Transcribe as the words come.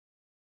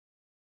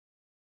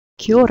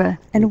Kia ora,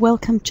 and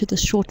welcome to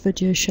this short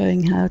video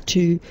showing how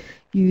to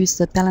use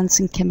the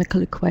balancing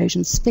chemical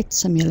equations PhET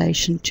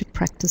simulation to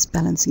practice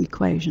balancing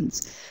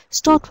equations.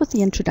 Start with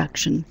the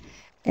introduction,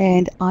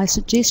 and I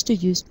suggest to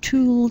use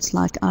tools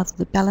like either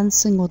the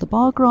balancing or the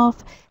bar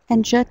graph,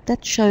 and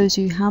that shows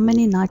you how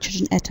many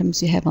nitrogen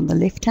atoms you have on the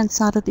left hand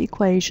side of the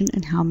equation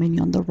and how many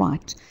on the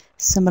right.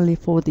 Similarly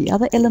for the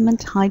other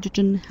element,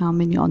 hydrogen, how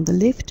many on the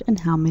left and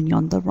how many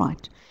on the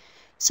right.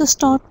 So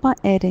start by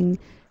adding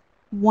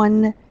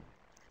one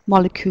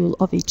molecule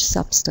of each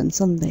substance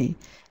on there,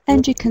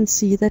 and you can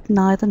see that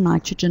neither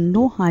nitrogen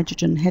nor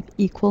hydrogen have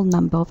equal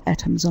number of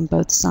atoms on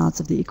both sides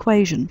of the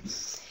equation.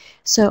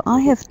 So I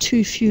have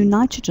too few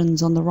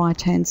nitrogens on the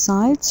right hand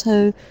side,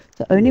 so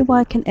the only way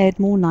I can add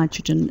more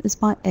nitrogen is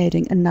by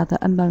adding another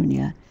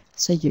ammonia.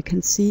 So you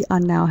can see I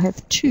now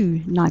have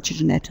two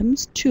nitrogen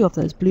atoms, two of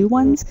those blue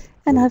ones,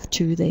 and I have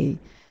two there.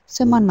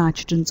 So my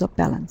nitrogens are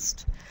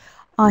balanced.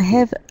 I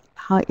have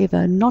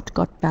however not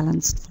got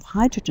balanced for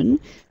hydrogen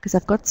because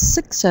I've got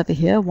 6 over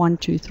here, 1,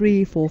 2,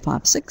 3, 4,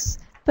 5, 6,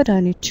 but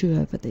only 2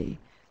 over there.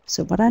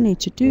 So what I need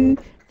to do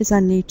is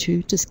I need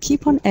to just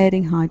keep on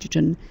adding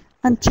hydrogen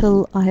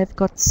until I have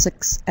got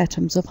 6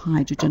 atoms of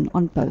hydrogen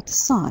on both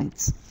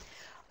sides.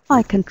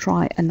 I can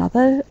try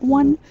another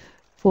one,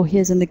 for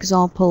here's an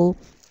example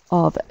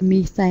of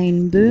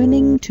methane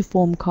burning to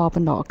form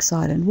carbon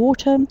dioxide and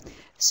water.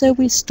 So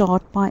we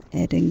start by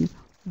adding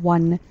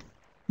one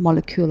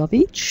molecule of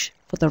each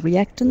for the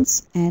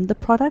reactants and the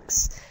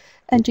products,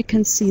 and you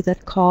can see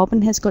that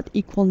carbon has got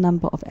equal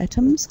number of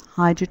atoms,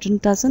 hydrogen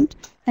doesn't,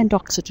 and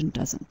oxygen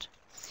doesn't.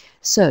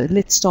 So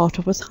let's start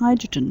off with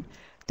hydrogen.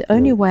 The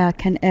only way I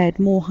can add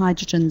more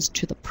hydrogens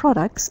to the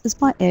products is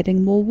by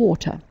adding more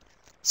water.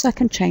 So I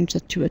can change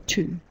that to a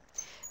 2.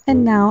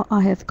 And now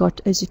I have got,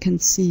 as you can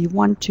see,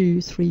 1, 2,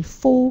 3,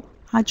 4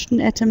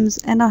 hydrogen atoms,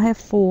 and I have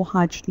 4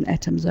 hydrogen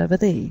atoms over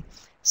there.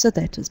 So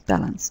that is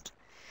balanced.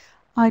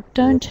 I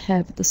don't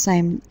have the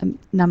same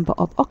number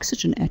of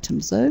oxygen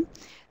atoms though,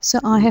 so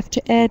I have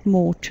to add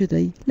more to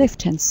the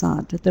left hand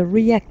side, the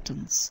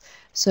reactants.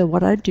 So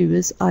what I do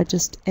is I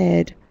just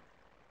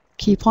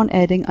keep on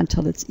adding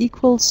until it's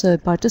equal. So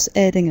by just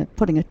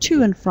putting a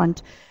 2 in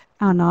front,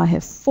 I now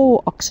have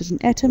 4 oxygen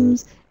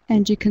atoms,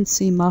 and you can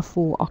see my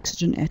 4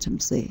 oxygen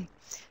atoms there.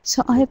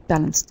 So I have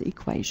balanced the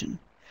equation.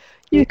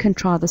 You can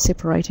try the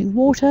separating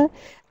water,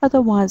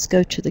 otherwise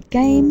go to the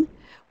game.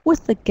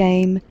 With the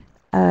game,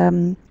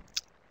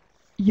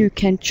 you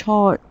can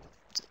chart.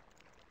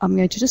 I'm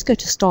going to just go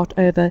to start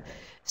over,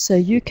 so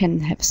you can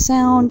have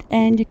sound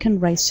and you can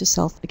race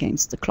yourself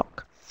against the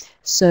clock.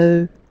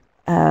 So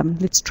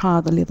let's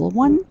try the level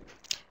 1.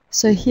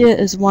 So here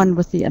is one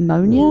with the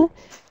ammonia.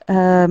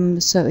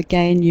 So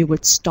again you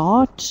would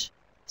start,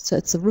 so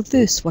it's a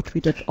reverse what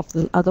we did of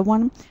the other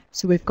one.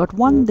 So we've got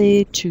 1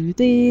 there, 2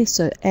 there,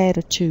 so add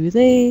a 2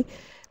 there,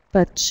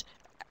 but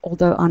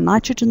although our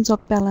nitrogens are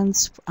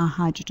balanced, our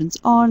hydrogens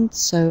aren't,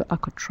 so I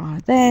could try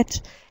that.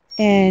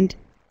 And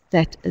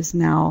that is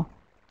now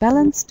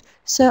balanced,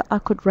 so I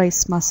could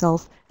race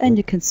myself, and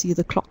you can see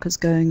the clock is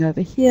going over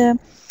here.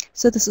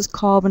 So this is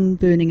carbon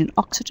burning an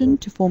oxygen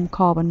to form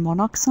carbon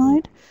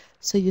monoxide.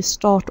 So you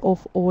start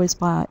off always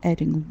by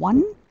adding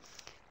 1.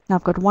 Now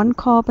I've got 1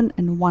 carbon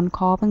and 1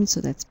 carbon,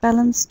 so that's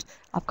balanced.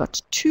 I've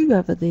got 2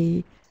 over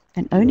there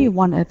and only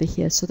 1 over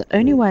here, so the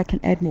only way I can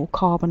add more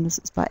carbon is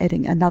by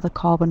adding another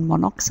carbon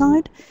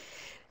monoxide.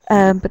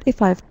 But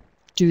if I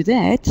do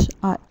that,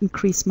 I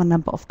increase my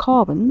number of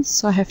carbons,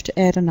 so I have to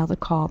add another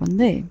carbon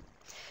there.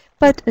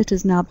 But it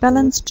is now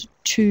balanced,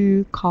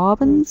 2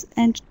 carbons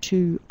and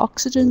 2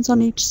 oxygens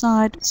on each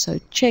side, so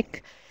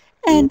check,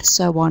 and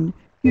so on.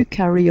 You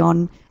carry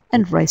on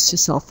and race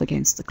yourself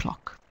against the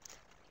clock.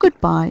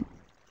 Goodbye.